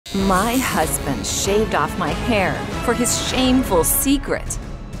My husband shaved off my hair for his shameful secret.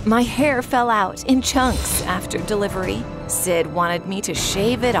 My hair fell out in chunks after delivery. Sid wanted me to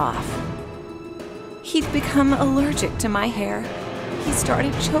shave it off. He'd become allergic to my hair. He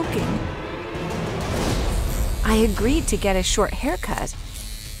started choking. I agreed to get a short haircut,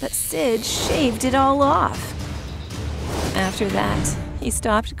 but Sid shaved it all off. After that, he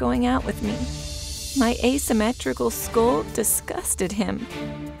stopped going out with me. My asymmetrical skull disgusted him.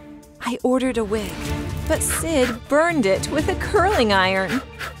 I ordered a wig, but Sid burned it with a curling iron.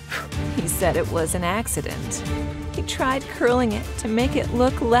 He said it was an accident. He tried curling it to make it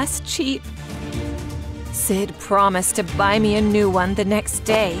look less cheap. Sid promised to buy me a new one the next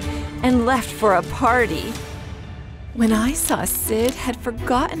day and left for a party. When I saw Sid had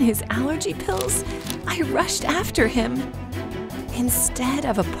forgotten his allergy pills, I rushed after him. Instead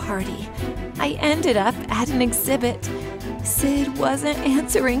of a party, I ended up at an exhibit. Sid wasn't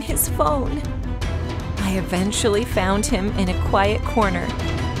answering his phone. I eventually found him in a quiet corner.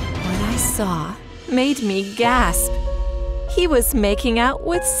 What I saw made me gasp. He was making out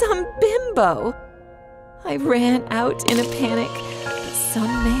with some bimbo. I ran out in a panic, but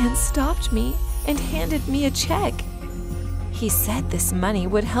some man stopped me and handed me a check. He said this money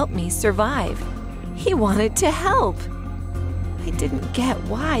would help me survive. He wanted to help. I didn't get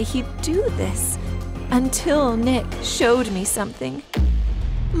why he'd do this until Nick showed me something.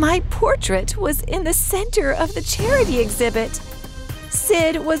 My portrait was in the center of the charity exhibit.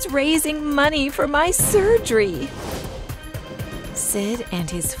 Sid was raising money for my surgery. Sid and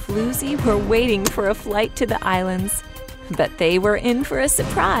his floozy were waiting for a flight to the islands, but they were in for a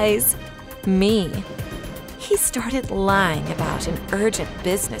surprise. Me. He started lying about an urgent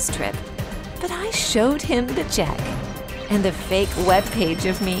business trip, but I showed him the check and the fake webpage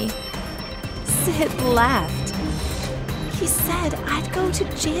of me. Sid laughed. He said I'd go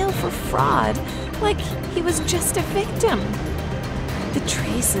to jail for fraud, like he was just a victim. The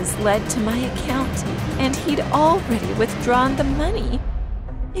traces led to my account, and he'd already withdrawn the money.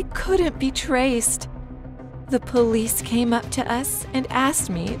 It couldn't be traced. The police came up to us and asked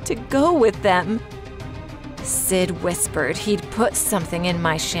me to go with them. Sid whispered he'd put something in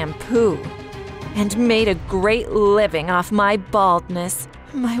my shampoo and made a great living off my baldness.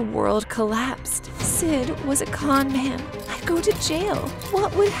 My world collapsed. Sid was a con man. I'd go to jail.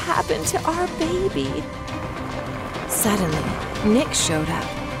 What would happen to our baby? Suddenly, Nick showed up.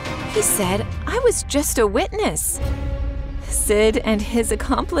 He said I was just a witness. Sid and his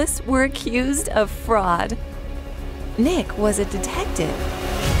accomplice were accused of fraud. Nick was a detective.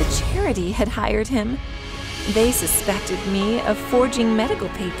 The charity had hired him. They suspected me of forging medical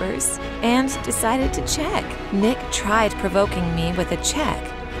papers and decided to check. Nick tried provoking me with a check,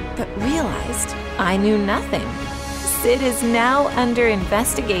 but realized I knew nothing. Sid is now under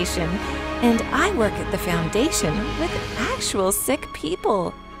investigation, and I work at the foundation with actual sick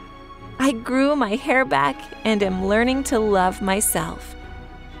people. I grew my hair back and am learning to love myself.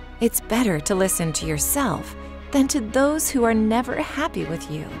 It's better to listen to yourself than to those who are never happy with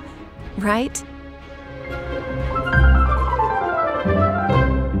you, right?